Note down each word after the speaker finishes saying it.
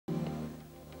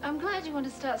I'm glad you want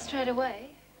to start straight away.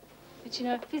 But, you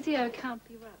know, physio can't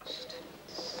be rushed.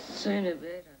 Sooner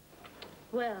better.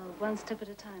 Well, one step at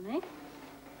a time, eh?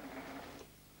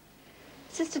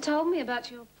 Sister told me about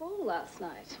your fall last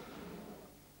night.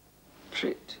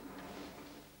 Tripped.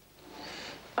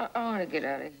 I want to get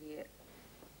out of here.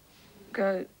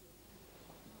 Go...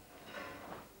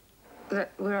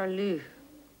 where I live.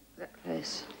 That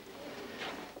place.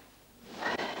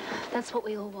 That's what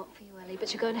we all want for you, Elly,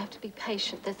 but you're going to have to be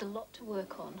patient. There's a lot to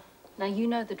work on. Now, you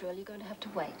know the drill. You're going to have to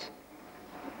wait.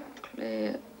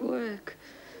 Claire, work.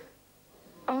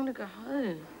 I want to go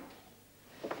home.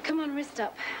 Come on, rest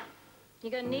up.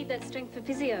 You're going to need that strength for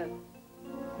physio.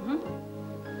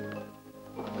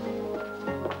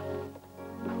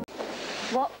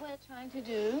 What we're trying to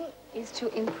do is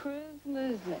to improve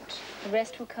movement. The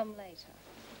rest will come later.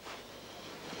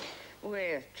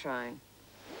 We're trying.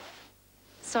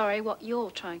 Sorry, what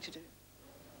you're trying to do.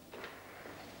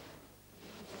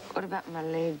 What about my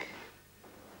leg?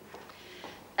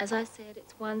 As I said,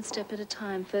 it's one step at a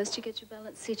time. First you get your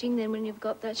balance sitting, then when you've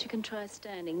got that, you can try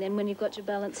standing. Then when you've got your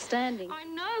balance standing... I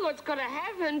know what's got to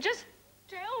happen. Just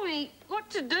tell me what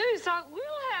to do so it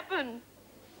will happen.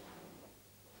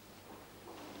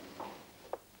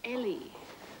 Elly,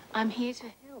 I'm here to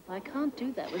help. I can't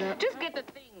do that without... Just get the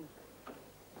thing.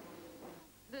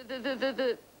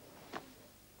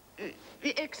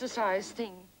 The exercise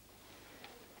thing.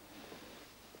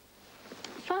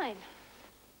 Fine.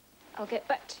 I'll get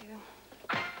back to you.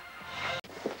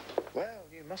 Well,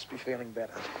 you must be feeling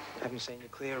better. Haven't seen you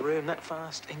clear a room that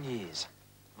fast in years.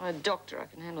 I'm a doctor. I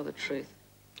can handle the truth.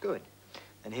 Good.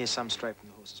 And here's some straight from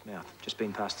the horse's mouth. Just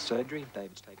been past the surgery.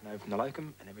 David's taken over from the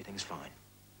locum, and everything's fine.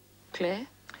 Claire?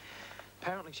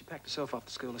 Apparently, she packed herself off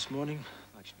to school this morning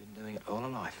like she'd been doing it all her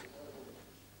life.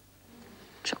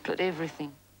 Chocolate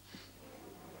everything.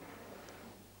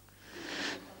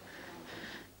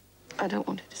 I don't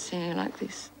want her to see me like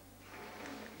this.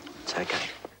 It's okay.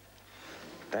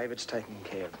 David's taking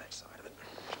care of that side of it.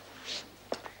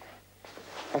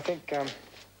 I think,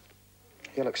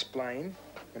 he'll explain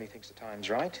when he thinks the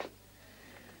time's right.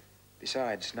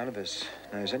 Besides, none of us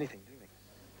knows anything, do we?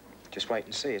 Just wait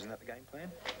and see, isn't that the game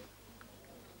plan?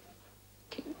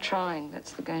 Keep trying,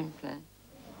 that's the game plan.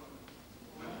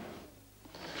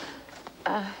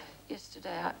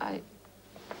 Yesterday, I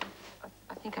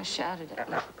think I shouted at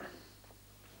you.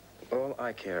 All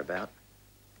I care about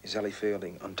is Elly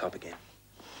Fielding on top again.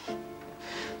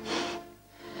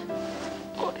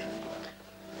 What?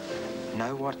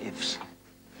 No what ifs.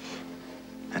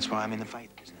 That's why I'm in the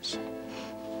faith business.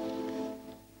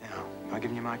 Now, have I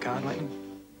given you my card lately?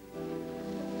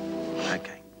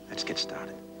 Okay, let's get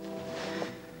started.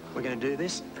 We're going to do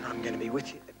this, and I'm going to be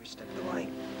with you every step of the way.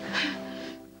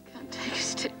 Can't take a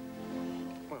step.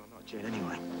 Well, not yet,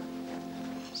 anyway.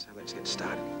 So let's get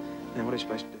started. Now, what are you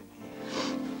supposed to do here?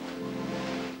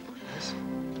 Yes?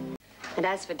 And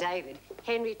as for David,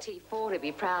 Henry T. Ford would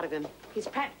be proud of him. He's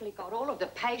practically got all of the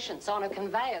patients on a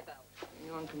conveyor belt.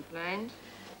 Anyone complained?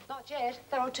 Not yet.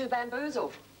 They're all too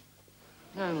bamboozled.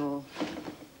 No more.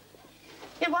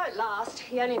 It won't last.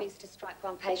 He only needs to strike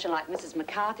one patient like Mrs.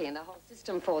 McCarthy and the whole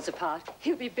system falls apart.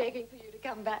 He'll be begging for you to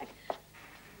come back.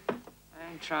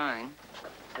 I'm trying.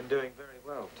 And doing very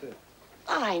well, too.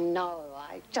 I know.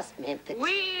 I just meant that...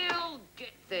 We'll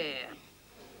get there.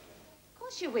 Of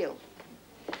course you will.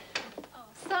 Oh,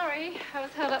 sorry. I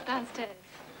was held up downstairs.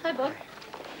 Hi, Bob.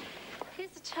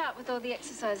 Here's a chart with all the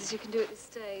exercises you can do at this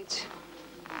stage.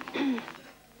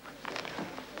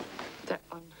 That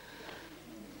one.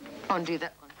 Undo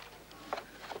that one.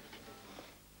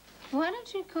 Why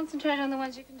don't you concentrate on the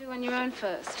ones you can do on your own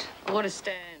first? I want to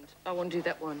stand. I want to do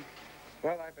that one.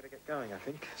 Well, I better get going, I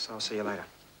think, so I'll see you later.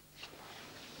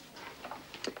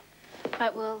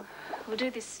 Right, well, we'll do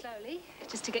this slowly,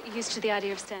 just to get you used to the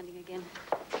idea of standing again.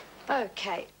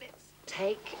 Okay, let's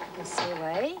take this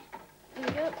away. There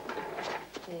we go.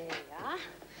 There we are.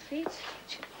 Feet.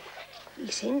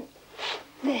 Feet in.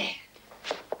 There.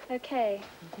 Okay.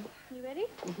 You ready?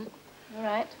 All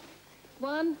right.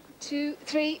 1, 2,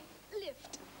 3,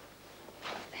 lift.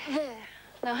 There.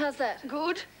 Now, how's that?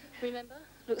 Good. Remember,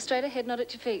 look straight ahead, not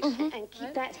at your feet. And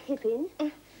keep that hip in.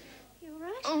 You all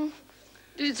right?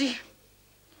 Dizzy.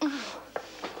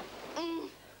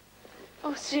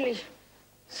 Oh, silly.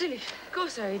 Silly. Of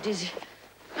course I was dizzy.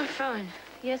 I'm fine.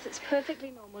 Yes, it's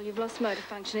perfectly normal. You've lost motor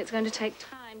function. It's going to take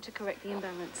time to correct the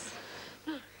imbalance.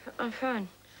 No, I'm fine.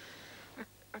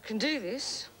 I can do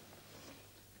this.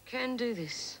 I can do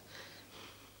this.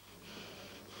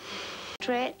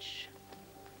 Stretch.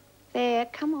 There,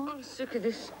 come on. I'm sick of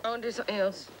this. I want to do something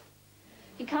else.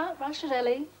 You can't rush it,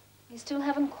 Elly. You still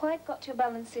haven't quite got your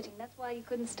balance sitting. That's why you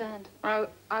couldn't stand. I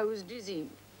was dizzy.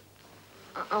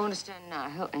 I want to stand now.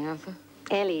 Help me, Arthur.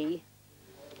 Elly.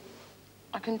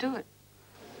 I can do it.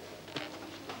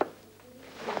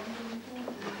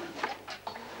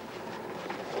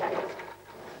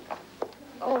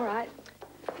 All right.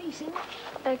 Easy.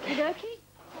 Okie dokie.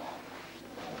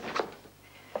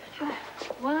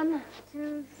 1,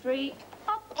 2, 3.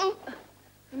 Up.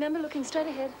 Remember looking straight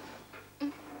ahead.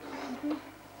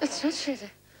 It's not straight.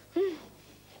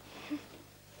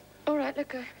 All right, let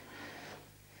go.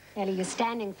 Elly, you're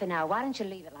standing for now. Why don't you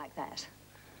leave it like that?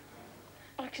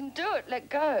 I can do it. Let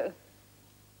go.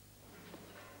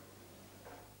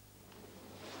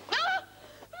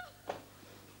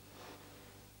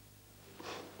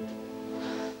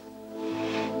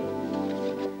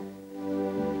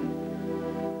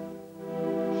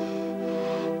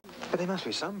 But there must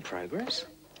be some progress.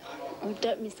 Oh,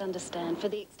 don't misunderstand. For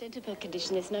the extent of her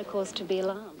condition, there's no cause to be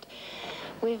alarmed.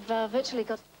 We've virtually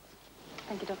got...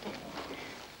 Thank you, Doctor.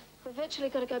 We've virtually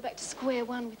got to go back to square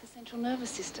one with the central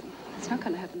nervous system. It's not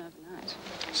going to happen overnight.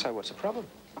 So what's the problem?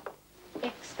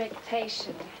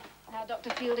 Expectation. Now,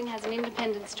 Dr. Fielding has an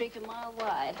independent streak a mile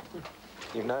wide.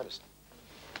 You've noticed.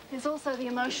 There's also the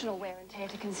emotional wear and tear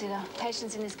to consider.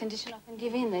 Patients in this condition often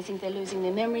give in. They think they're losing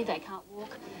their memory, they can't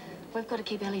walk. We've got to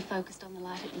keep Elly focused on the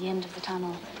light at the end of the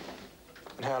tunnel.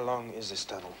 And how long is this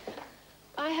tunnel?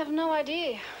 I have no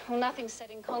idea. Well, nothing's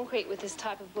set in concrete with this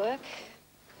type of work.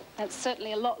 That's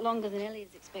certainly a lot longer than Elly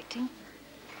is expecting.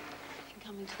 And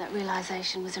coming to that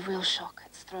realization was a real shock.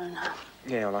 It's thrown her.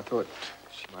 Yeah, well, I thought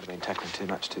she might have been tackling too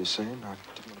much too soon. I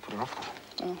didn't want to put her off.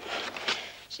 Well,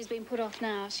 she's been put off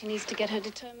now. She needs to get her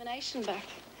determination back.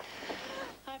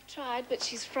 I've tried, but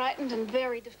she's frightened and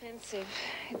very defensive.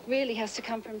 It really has to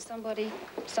come from somebody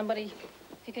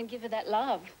who can give her that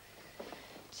love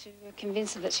to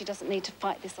convince her that she doesn't need to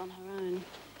fight this on her own.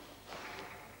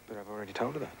 But I've already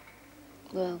told her that.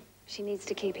 Well, she needs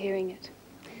to keep hearing it.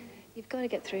 You've got to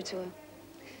get through to her.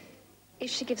 If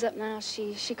she gives up now,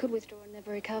 she could withdraw and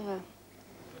never recover.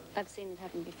 I've seen it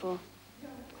happen before.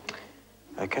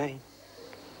 Okay.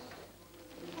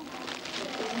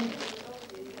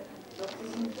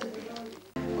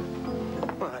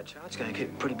 Well, that chart's going to keep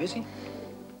me pretty busy.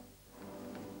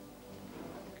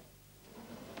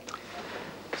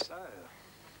 So,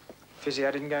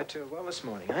 physio didn't go too well this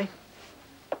morning, eh?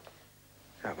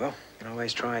 Oh, well, you can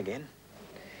always try again.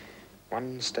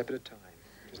 One step at a time.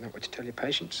 Isn't that what you tell your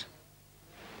patients?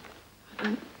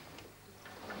 I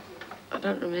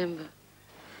don't remember.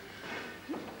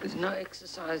 There's no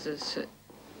exercises.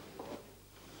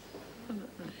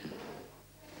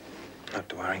 Not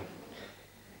to worry.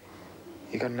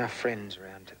 You've got enough friends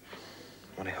around to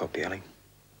want to help you, Elly.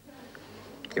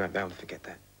 You won't be able to forget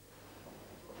that.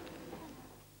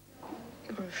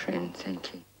 You're a friend,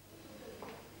 thank you.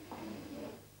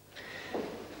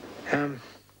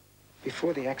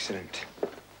 Before the accident,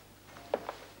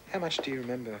 how much do you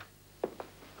remember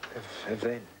of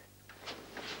then?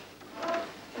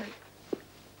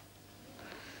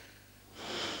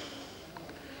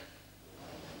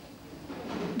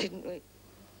 Didn't we?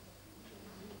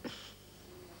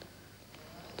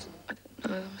 I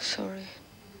don't know, I'm sorry.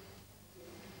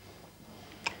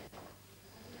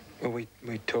 Well, we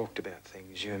talked about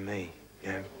things, you and me,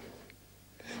 you know,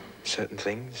 certain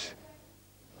things.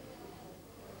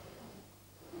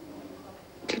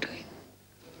 Did we?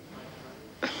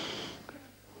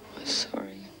 I'm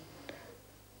sorry.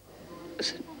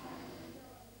 Was it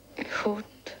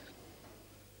important?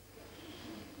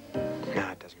 No,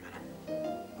 it doesn't matter.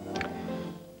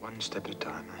 One step at a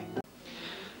time, eh?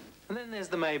 And then there's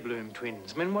the Maybloom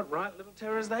twins. I mean, what right little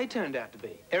terrors they turned out to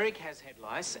be. Eric has head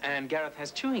lice and Gareth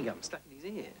has chewing gum stuck in his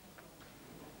ear.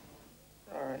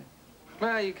 All right.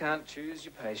 Well, you can't choose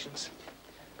your patients.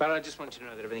 But I just want you to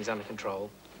know that everything's under control.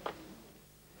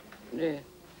 Yeah.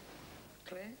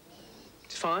 Claire?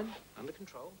 It's fine, under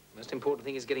control. Most important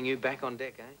thing is getting you back on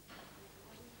deck, eh?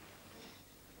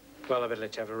 Well, I better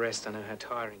let you have a rest. I know how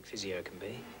tiring physio can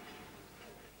be.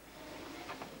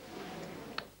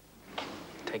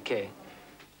 Take care.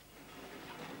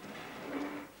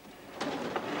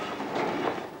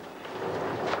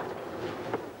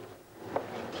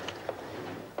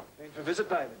 Been for a visit,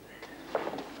 David?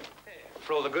 Yeah,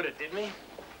 for all the good it did me.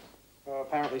 Well,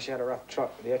 apparently she had a rough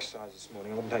trot with the exercise this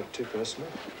morning. I wouldn't take it too personally.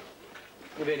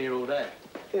 You've been here all day.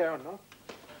 Yeah, I'm not.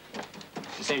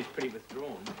 She seems pretty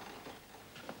withdrawn.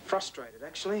 Frustrated,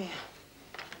 actually.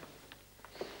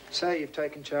 So you've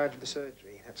taken charge of the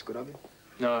surgery. That's good of you.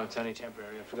 No, it's only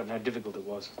temporary. I've forgotten how difficult it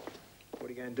was. What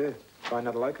are you going to do? Find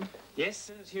another locum? Yes, as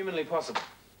soon as humanly possible.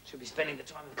 She'll be spending the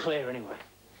time with Claire anyway.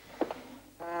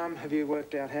 Have you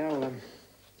worked out how,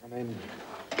 I mean,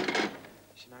 does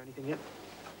she know anything yet?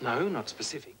 No, not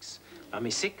specifics.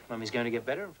 Mummy's sick, Mummy's going to get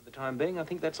better, and for the time being, I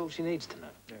think that's all she needs to know.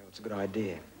 Yeah, well, it's a good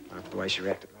idea, after the way she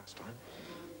reacted last time.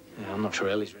 Yeah, I'm not sure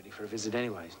Elly's ready for a visit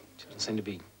anyway. She doesn't seem to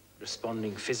be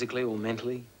responding physically or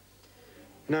mentally.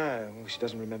 No, well, she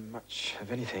doesn't remember much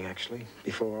of anything, actually,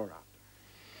 before or after.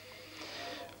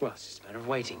 Well, it's just a matter of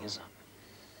waiting, isn't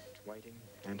it? It's waiting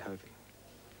and hoping.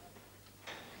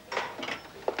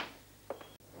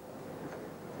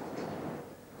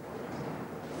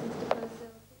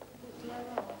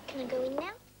 Can I go in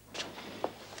now?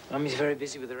 Mummy's very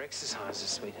busy with her exercises,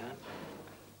 sweetheart.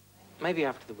 Maybe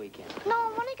after the weekend. No,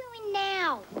 I want to go in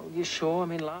now. Oh, you sure? I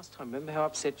mean, last time, remember how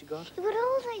upset you got? You got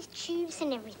all those tubes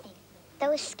and everything. They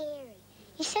were scary.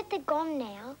 You said they're gone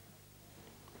now.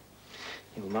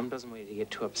 Yeah, well, Mum doesn't want you to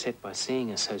get too upset by seeing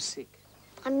her so sick.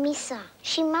 I miss her.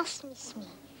 She must miss me.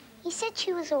 You said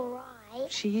she was all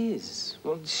right. She is.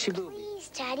 Well, she will be. Please,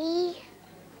 Daddy.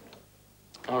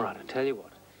 All right, I'll tell you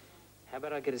what. How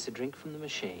about I get us a drink from the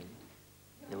machine,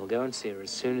 and then we'll go and see her as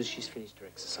soon as she's finished her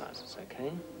exercises,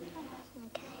 okay?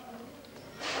 Okay.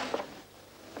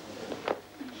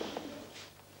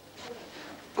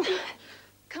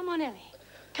 Come on, Elly.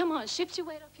 Come on, shift your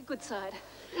weight off your good side.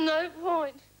 No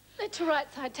point. Let your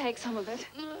right side take some of it.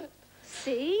 No,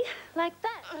 See? Like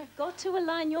that. You've got to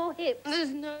align your hips. there's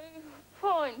no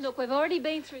point. Look, we've already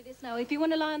been through this now. If you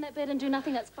want to lie on that bed and do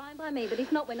nothing, that's fine by me. But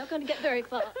if not, we're not going to get very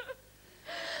far.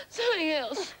 Something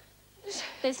else.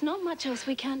 There's not much else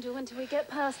we can do until we get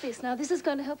past this. Now, this is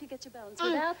going to help you get your balance.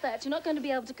 Without that, you're not going to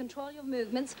be able to control your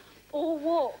movements or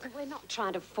walk. We're not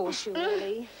trying to force you,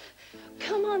 Elly.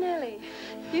 Come on, Elly.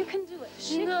 You can do it.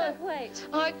 Shift No. that weight.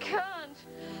 I can't.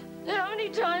 How many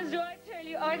times do I tell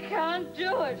you I can't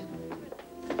do it?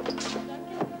 I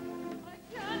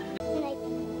can't. And I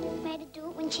made her do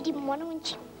it when she didn't want to, when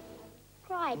she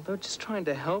cried. Well, they're just trying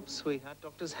to help, sweetheart.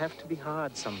 Doctors have to be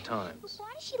hard sometimes.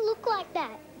 Why does she look like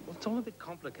that? Well, it's all a bit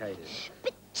complicated.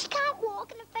 But she can't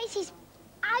walk and her face is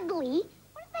ugly.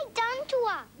 What have they done to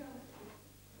her?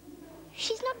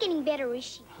 She's not getting better, is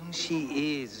she? Oh,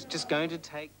 she is. It's just going to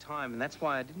take time, and that's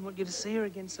why I didn't want you to see her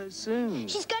again so soon.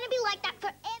 She's going to be like that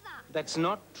forever. That's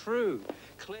not true.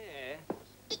 Claire,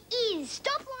 It is.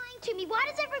 Stop lying to me. Why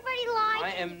does everybody lie?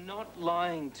 I am not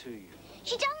lying to you.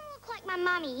 She doesn't look like my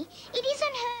mummy. It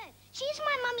isn't her. She isn't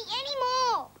my mummy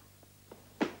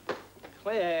anymore.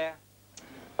 Claire.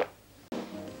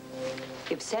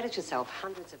 You've said it yourself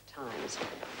hundreds of times,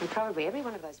 and probably every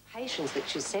one of those patients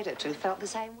that you said it to felt the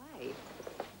same way.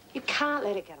 You can't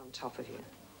let it get on top of you.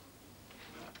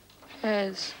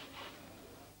 As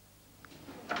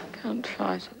can't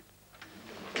fight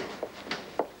it.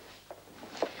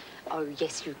 Oh,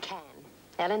 yes, you can.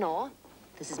 Eleanor,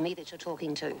 this is me that you're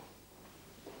talking to.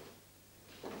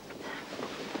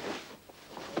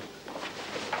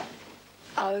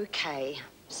 Okay,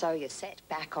 so you're set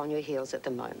back on your heels at the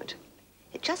moment.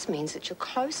 It just means that you're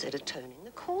closer to turning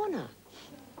the corner.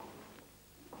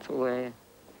 To where?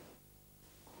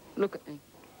 Look at me.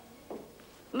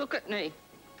 Look at me.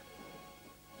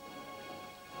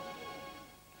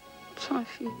 It's my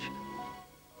future.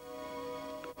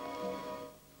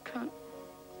 Can't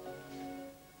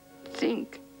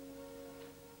think.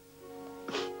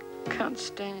 Can't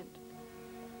stand.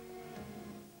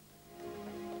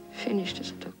 Finished as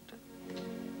a doctor.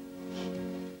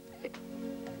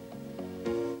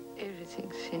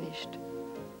 Everything's finished.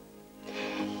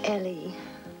 Elly.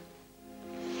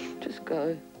 Just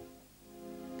go.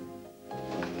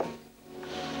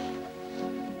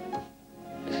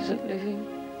 This isn't living.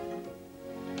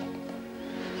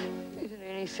 Isn't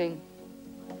anything.